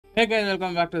Hey guys,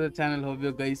 welcome back to the channel. Hope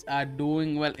you guys are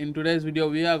doing well. In today's video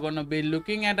we are going to be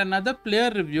looking at another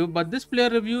player review, but this player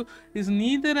review is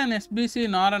neither an SBC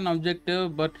nor an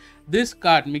objective, but this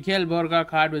card, Miguel BORJA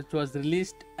card, which was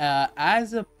released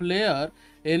as a player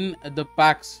in the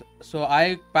packs. So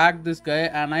I packed this guy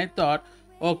and I thought,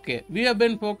 okay, we have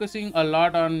been focusing a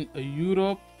lot on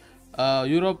Europe,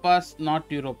 Europa's not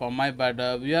Europa, my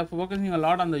bad. We are focusing a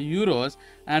lot on the Euros,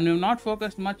 and we've not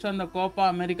focused much on the Copa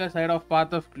America side of Path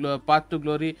to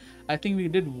Glory. I think we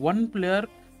did one player,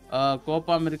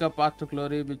 Copa America Path to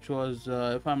Glory, which was,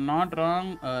 if I'm not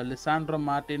wrong, Lisandro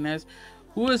Martinez,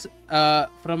 who is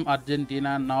from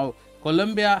Argentina. Now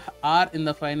Colombia are in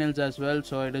the finals as well,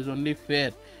 so it is only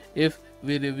fair if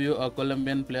we review a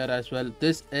Colombian player as well.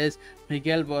 This is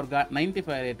Miguel BORJA,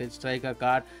 95 rated striker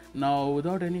card. Now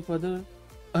without any further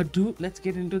ado, let's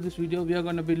get into this video. We are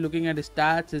going to be looking at his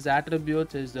stats, his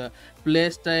attributes, his play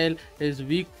style, his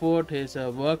weak foot, his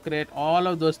work rate, all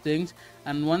of those things.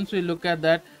 And once we look at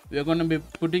that, we are going to be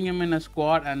putting him in a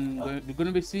squad, and we're going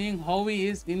to be seeing how he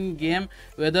is in game,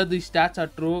 whether the stats are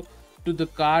true to the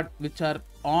card which are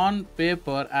on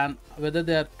paper, and whether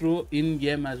they are true in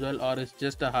game as well, or it's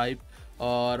just a hype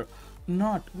or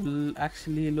not. We'll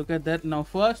actually look at that. Now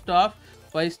first off,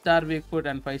 5-star weak foot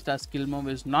and 5-star skill move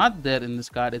is not there in this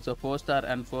card. It's a 4-star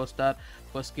and 4-star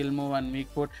for skill move and weak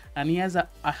foot, and he has a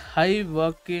high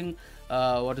working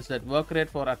work rate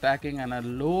for attacking and a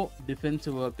low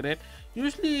defensive work rate.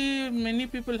 Usually many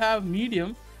people have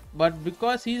medium, but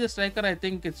because he's a striker, I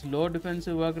think it's low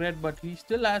defensive work rate, but he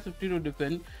still has 52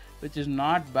 defense, which is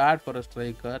not bad for a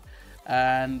striker.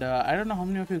 And I don't know how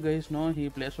many of you guys know he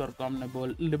plays for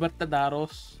Conmebol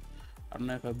Libertadores. I don't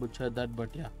know if I butchered that, but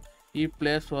yeah, he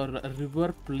plays for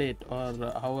River Plate, or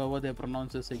however they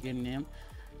pronounce the second name.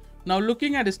 Now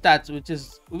looking at his stats, which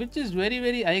is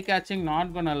very eye-catching,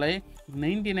 not gonna lie.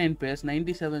 99 pace,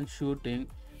 97 shooting,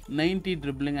 90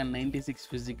 dribbling, and 96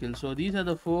 physical. So these are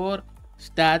the four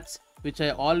stats which I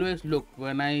always look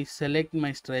when I select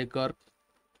my striker.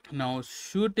 Now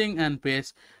shooting and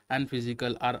pace and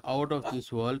physical are out of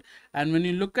this world, and when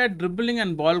you look at dribbling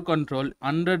and ball control,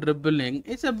 under dribbling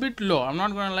it's a bit low. I'm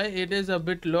not gonna lie, it is a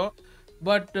bit low,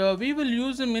 but we will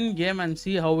use him in game and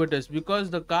see how it is, because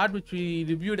the card which we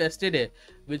reviewed yesterday,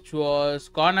 which was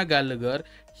Conor Gallagher,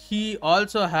 he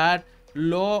also had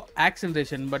low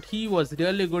acceleration, but he was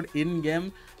really good in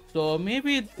game. So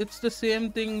maybe it's the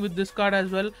same thing with this card as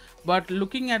well. But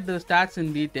looking at the stats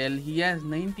in detail, he has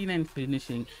 99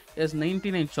 finishing, he has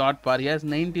 99 shot par, he has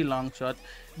 90 long shots.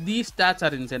 These stats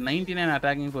are insane. 99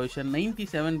 attacking position,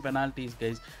 97 penalties,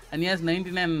 guys, and he has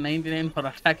 99 and 99 for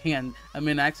attacking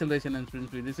and acceleration and sprint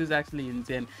speed. This is actually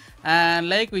insane. And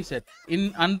like we said,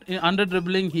 in under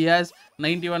dribbling he has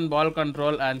 91 ball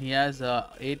control, and he has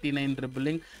 89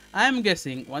 dribbling. I am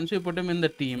guessing once we put him in the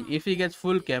team, if he gets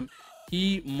full chem,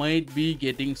 he might be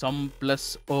getting some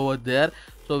plus over there.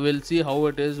 So we'll see how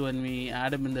it is when we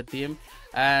add him in the team.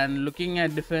 And looking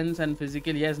at defense and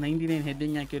physical, he has 99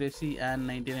 heading accuracy and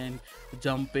 99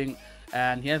 jumping,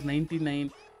 and he has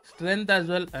 99 strength as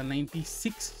well and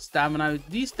 96 stamina.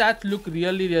 These stats look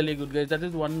really good, guys. That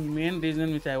is one main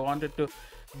reason which I wanted to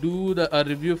do the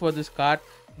review for this card,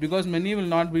 because many will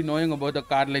not be knowing about a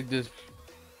card like this.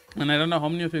 And I don't know how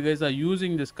many of you guys are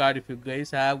using this card, if you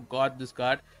guys have got this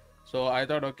card. So I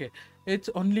thought, okay, it's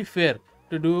only fair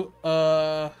to do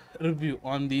a review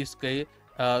on this guy.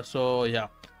 So yeah,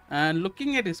 and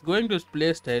looking at his going to his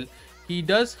play style, he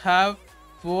does have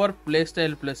 4 play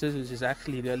style pluses, which is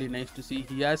actually really nice to see.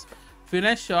 He has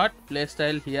finish shot play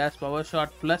style, he has power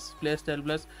shot plus play style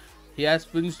plus, he has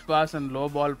pinch pass and low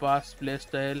ball pass play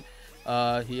style,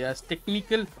 he has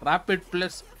technical rapid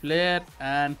plus flair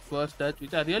and first touch,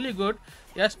 which are really good.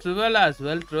 He has Trivela as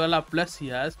well, Trivela plus he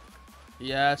has.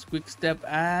 Yes, quick step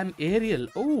and aerial.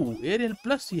 Oh, aerial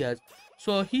plus he has.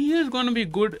 So he is going to be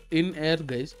good in air,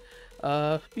 guys.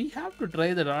 We have to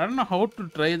try that. I don't know how to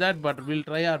try that, but we'll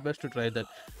try our best to try that.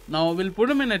 Now we'll put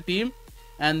him in a team,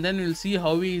 and then we'll see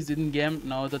how he is in game.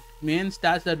 Now the main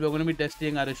stats that we're going to be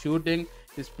testing are his shooting,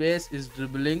 his pace, his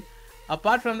dribbling.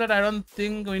 Apart from that, I don't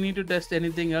think we need to test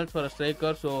anything else for a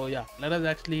striker. So yeah, let us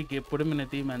actually put him in a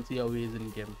team and see how he is in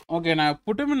game. Okay, now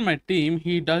put him in my team.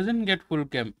 He doesn't get full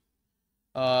chem.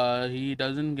 He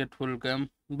doesn't get full chem,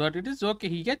 but it is okay.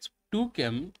 He gets 2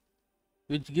 chem,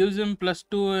 which gives him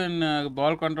 +2 in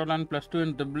ball control and +2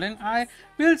 in dribbling.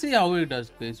 We'll see how he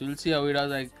does, guys. We'll see how he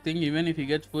does. I think even if he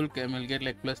gets full chem, he'll get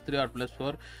like +3 or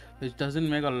 +4, which doesn't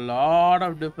make a lot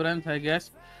of difference, I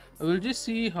guess. We'll just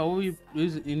see how he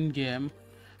is in game.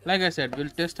 Like I said, we'll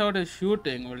test out his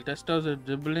shooting, we'll test out his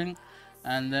dribbling,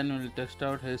 and then we'll test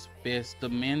out his pace. The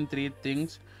main 3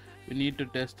 things. We need to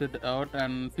test it out.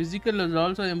 And physical is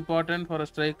also important for a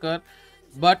striker,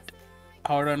 but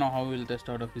I don't know how we'll test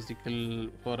out a physical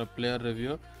for a player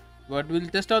review. But we'll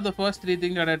test out the first three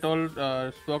things that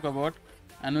I spoke about,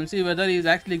 and we'll see whether he's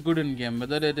actually good in game.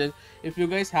 Whether it is, if you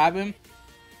guys have him,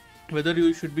 whether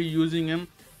you should be using him.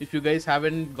 If you guys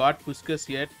haven't got Puskas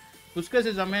yet, Puskas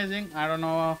is amazing. I don't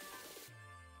know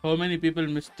how many people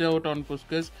missed out on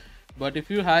Puskas, but if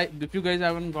you guys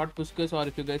haven't got Puskas, or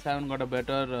if you guys haven't got a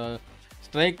better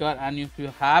striker, and if you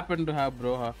happen to have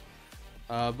Borja,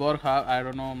 I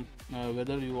don't know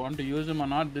whether you want to use him or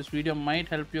not. This video might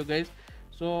help you guys.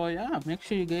 So yeah, make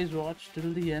sure you guys watch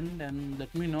till the end and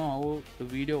let me know how the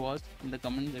video was in the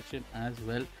comment section as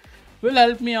well. Will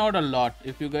help me out a lot.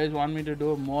 If you guys want me to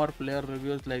do more player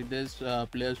reviews like this,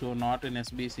 players who are not in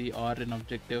SBC or in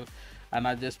objective and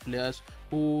are just players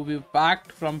who we've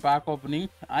packed from pack opening,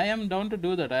 I am down to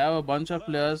do that. I have a bunch of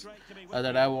players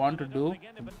that I want to do.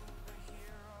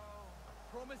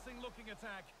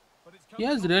 He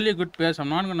has really good pace. I'm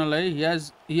not gonna lie.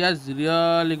 He has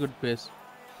really good pace.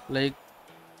 Like,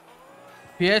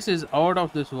 pace is out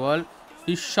of this world.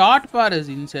 His shot par is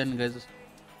insane, guys.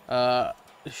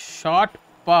 Shot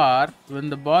par,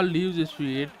 when the ball leaves his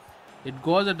feet, it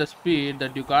goes at a speed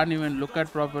that you can't even look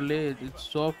at properly. It's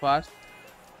so fast.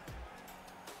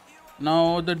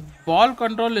 Now the ball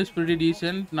control is pretty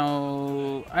decent.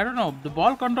 Now I don't know, the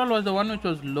ball control was the one which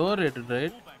was low rated,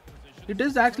 right? It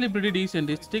is actually pretty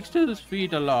decent. It sticks to his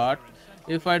feet a lot.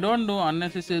 If I don't do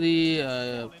unnecessary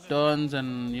turns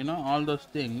and all those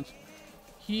things,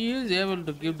 he is able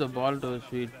to give the ball to his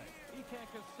feet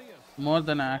more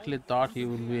than I actually thought he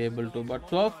would be able to. But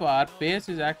so far, pace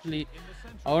is actually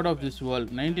out of this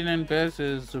world. 99 pace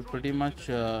is pretty much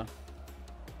true.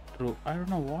 I don't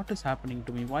know what is happening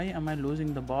to me. Why am I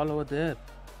losing the ball over there?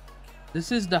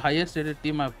 This is the highest rated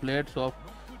team I've played so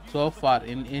far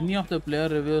in any of the player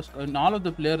reviews. In all of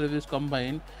the player reviews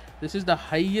combined, this is the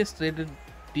highest rated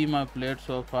team I've played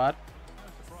so far.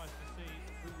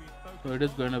 So it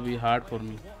is going to be hard for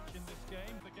me.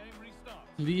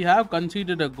 We have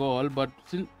conceded a goal, but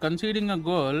conceding a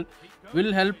goal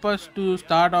will help us to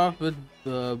start off with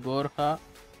Borja.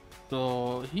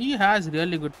 So he has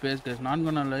really good pace, guys. Not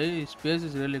gonna lie, his pace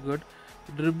is really good.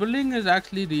 Dribbling is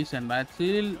actually decent. I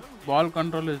feel ball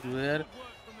control is where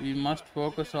we must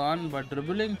focus on, but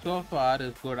dribbling so far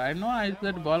is good. I know I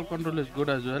said ball control is good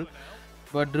as well,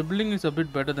 but dribbling is a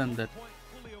bit better than that.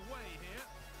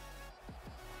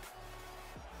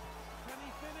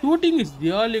 Shooting is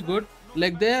really good.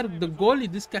 Like there, the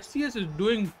goalie, this Casillas is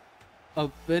doing a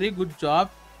very good job.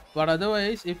 But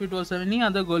otherwise, if it was any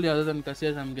other goalie other than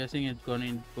Casillas, I'm guessing it's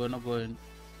gonna go in.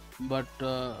 But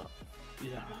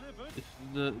yeah,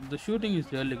 the shooting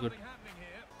is really good.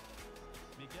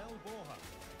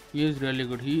 He is really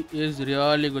good. He is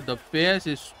really good. The pace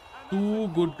is too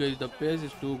good, guys. The pace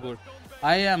is too good.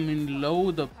 I am in love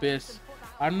with the pace.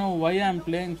 I don't know why I'm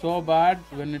playing so bad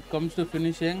when it comes to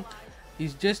finishing.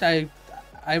 It's just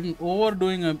I'm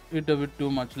overdoing it a bit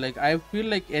too much. Like, I feel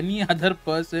like any other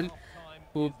person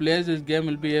who plays this game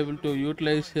will be able to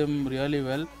utilize him really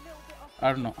well.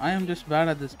 I don't know. I am just bad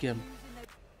at this game.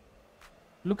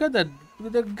 Look at that.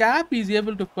 The gap he's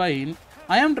able to find.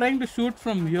 I am trying to shoot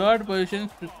from weird positions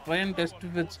to try and test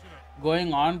if it's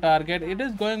going on target. It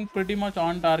is going pretty much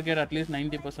on target at least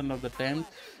 90% of the time.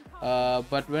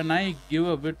 But when I give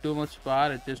a bit too much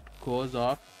power, it just goes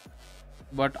off.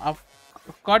 But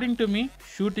according to me,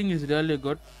 shooting is really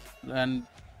good, and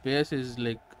pace is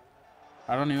like,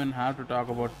 I don't even have to talk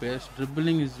about pace.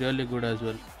 Dribbling is really good as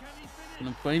well.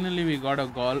 Finally we got a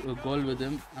goal with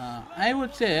him. I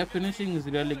would say finishing is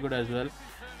really good as well.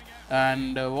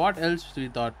 And what else we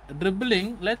thought?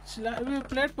 Dribbling. We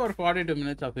played for 42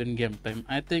 minutes of in-game time.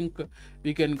 I think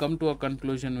we can come to a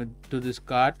conclusion to this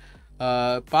card.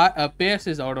 Pace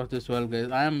is out of this world, guys.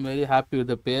 I am very happy with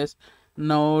the pace.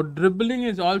 Now dribbling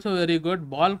is also very good.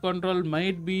 Ball control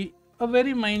might be a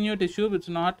very minute issue. It's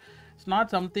not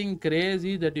something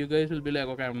crazy that you guys will be like,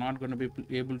 okay, I'm not going to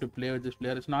be able to play with this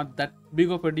player. It's not that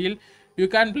big of a deal. You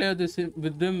can play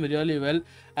with them really well.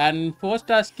 And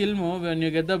 4-star skill move, when you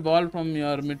get the ball from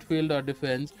your midfield or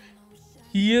defense,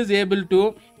 he is able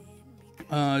to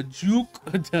juke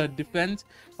the defense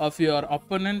of your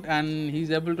opponent, and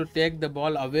he's able to take the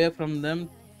ball away from them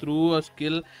through a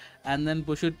skill and then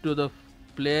push it to the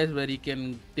place where he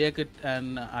can take it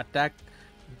and attack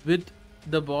with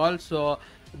the ball. So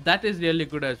that is really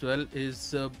good as well.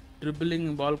 His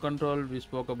dribbling, ball control, we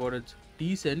spoke about, it's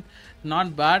decent,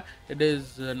 not bad. It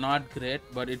is not great,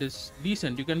 but it is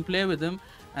decent. You can play with him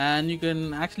and you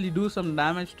can actually do some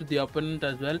damage to the opponent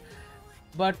as well.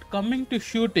 But coming to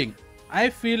shooting, I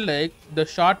feel like the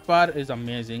shot power is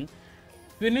amazing.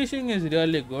 Finishing is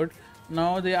really good.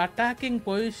 Now the attacking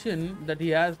position that he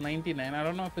has 99. I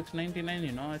don't know if it's 99.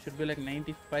 It should be like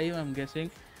 95. I'm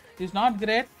guessing. It's not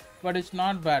great, but it's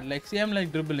not bad. Like same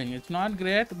like dribbling. It's not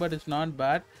great, but it's not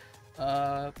bad.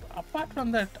 Apart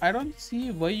from that, I don't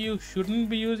see why you shouldn't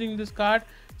be using this card.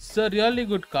 It's a really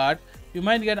good card. You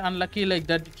might get unlucky like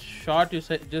that shot you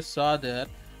just saw there.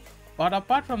 But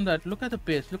apart from that, look at the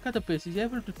pace. Look at the pace. He's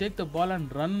able to take the ball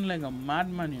and run like a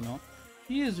madman.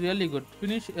 He is really good.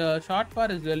 Shot power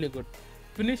is really good.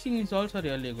 Finishing is also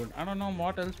really good. I don't know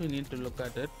what else we need to look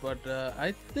at it, but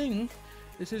I think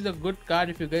this is a good card.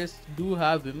 If you guys do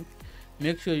have him,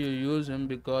 make sure you use him,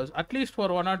 because at least for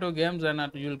 1 or 2 games, and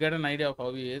you'll get an idea of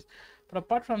how he is. But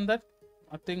apart from that,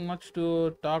 nothing much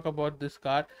to talk about this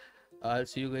card. I'll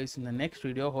see you guys in the next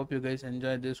video. Hope you guys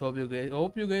enjoyed this. Hope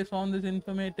you guys found this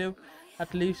informative,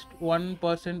 at least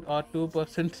 1% or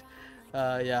 2%.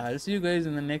 Yeah, I'll see you guys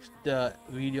in the next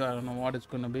video. I don't know what it's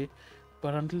gonna be,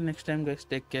 but until next time, guys,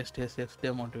 take care, stay safe,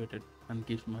 stay motivated, and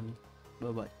keep smiling.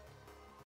 Bye bye.